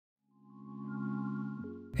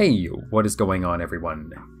Hey, what is going on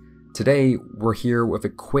everyone? Today we're here with a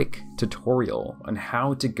quick tutorial on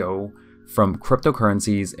how to go from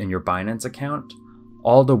cryptocurrencies in your Binance account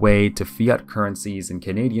all the way to fiat currencies and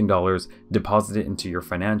Canadian dollars deposited into your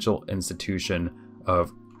financial institution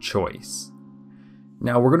of choice.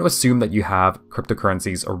 Now we're going to assume that you have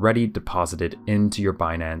cryptocurrencies already deposited into your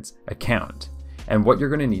Binance account. And what you're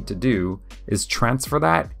going to need to do is transfer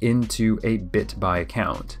that into a BitBuy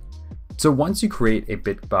account. So once you create a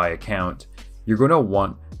BitBuy account, you're going to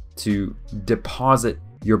want to deposit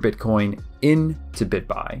your Bitcoin into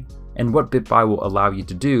BitBuy. And what BitBuy will allow you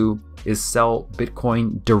to do is sell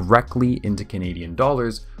Bitcoin directly into Canadian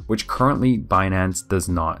dollars, which currently Binance does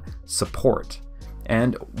not support.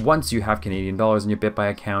 And once you have Canadian dollars in your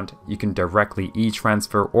BitBuy account, you can directly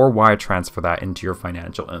e-transfer or wire transfer that into your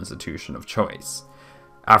financial institution of choice.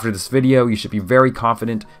 After this video, you should be very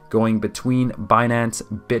confident going between Binance,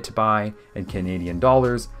 BitBuy, and Canadian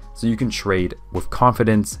dollars so you can trade with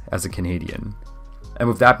confidence as a Canadian. And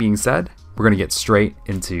with that being said, we're going to get straight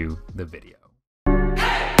into the video.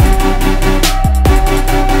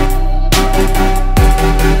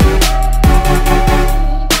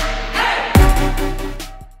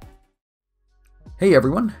 Hey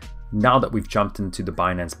everyone, now that we've jumped into the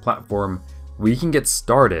Binance platform, we can get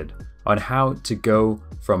started on how to go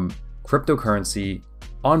from cryptocurrency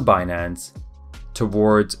on Binance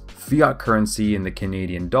towards fiat currency in the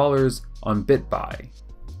Canadian dollars on BitBuy.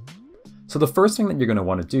 So the first thing that you're going to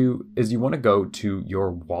want to do is you want to go to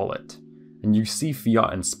your wallet, and you see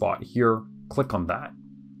fiat and spot here. Click on that.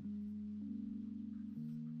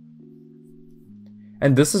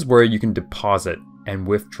 And this is where you can deposit and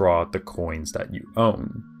withdraw the coins that you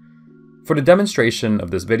own. For the demonstration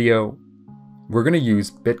of this video, we're going to use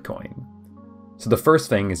Bitcoin. So the first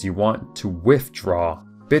thing is you want to withdraw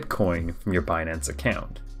Bitcoin from your Binance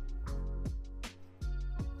account.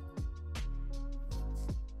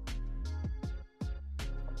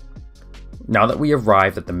 Now that we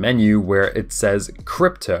arrived at the menu where it says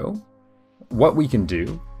crypto, what we can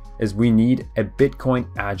do is we need a Bitcoin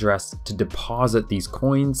address to deposit these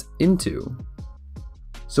coins into.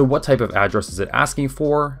 So what type of address is it asking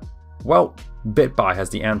for? Well, BitBuy has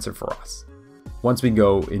the answer for us. Once we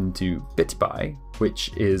go into BitBuy,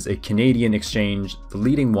 which is a Canadian exchange, the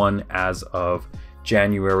leading one as of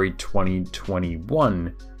January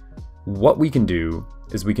 2021, what we can do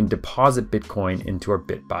is we can deposit Bitcoin into our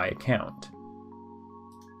BitBuy account.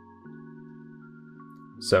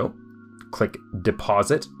 So click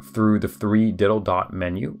deposit through the three little dot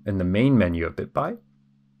menu in the main menu of BitBuy.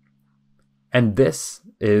 And this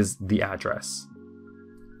is the address.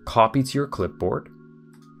 Copy to your clipboard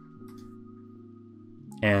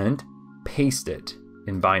and paste it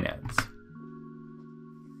in Binance.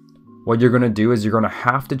 What you're going to do is you're going to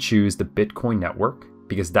have to choose the Bitcoin network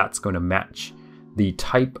because that's going to match the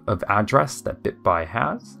type of address that BitBuy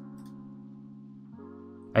has.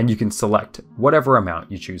 And you can select whatever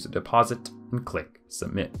amount you choose to deposit and click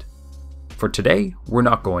submit. For today, we're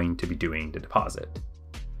not going to be doing the deposit.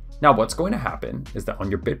 Now what's going to happen is that on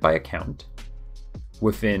your BitBuy account,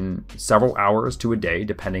 within several hours to a day,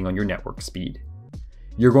 depending on your network speed,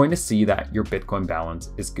 you're going to see that your Bitcoin balance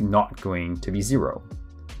is not going to be zero.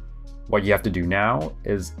 What you have to do now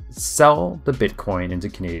is sell the Bitcoin into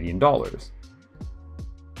Canadian dollars.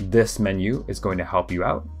 This menu is going to help you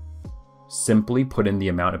out. Simply put in the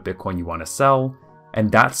amount of Bitcoin you want to sell,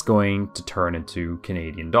 and that's going to turn into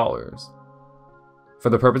Canadian dollars. For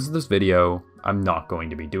the purpose of this video, I'm not going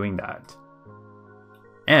to be doing that.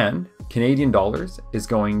 And Canadian dollars is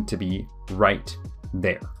going to be right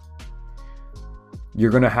there.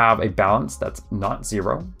 You're going to have a balance that's not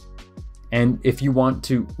zero. And if you want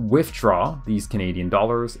to withdraw these Canadian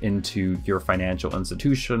dollars into your financial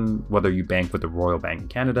institution, whether you bank with the Royal Bank of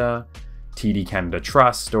Canada, TD Canada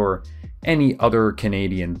Trust, or any other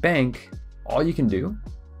Canadian bank, all you can do,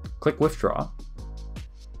 click withdraw,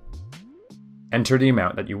 enter the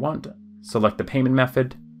amount that you want, select the payment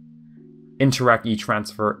method. Interac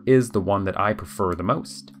e-transfer is the one that I prefer the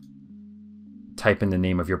most. Type in the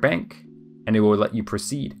name of your bank, and it will let you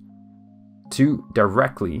proceed to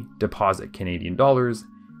directly deposit Canadian dollars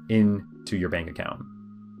into your bank account.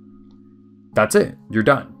 That's it, you're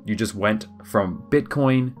done. You just went from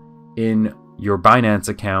Bitcoin in your Binance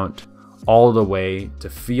account all the way to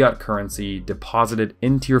fiat currency deposited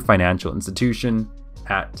into your financial institution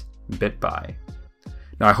at BitBuy.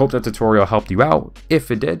 Now I hope that tutorial helped you out.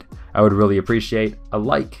 If it did, I would really appreciate a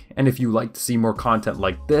like. And if you like to see more content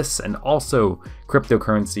like this and also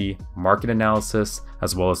cryptocurrency, market analysis,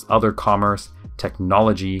 as well as other commerce,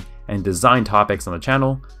 technology, and design topics on the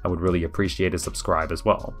channel, I would really appreciate a subscribe as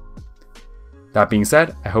well. That being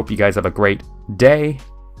said, I hope you guys have a great day,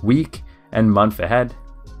 week, and month ahead,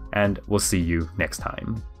 and we'll see you next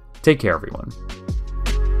time. Take care, everyone.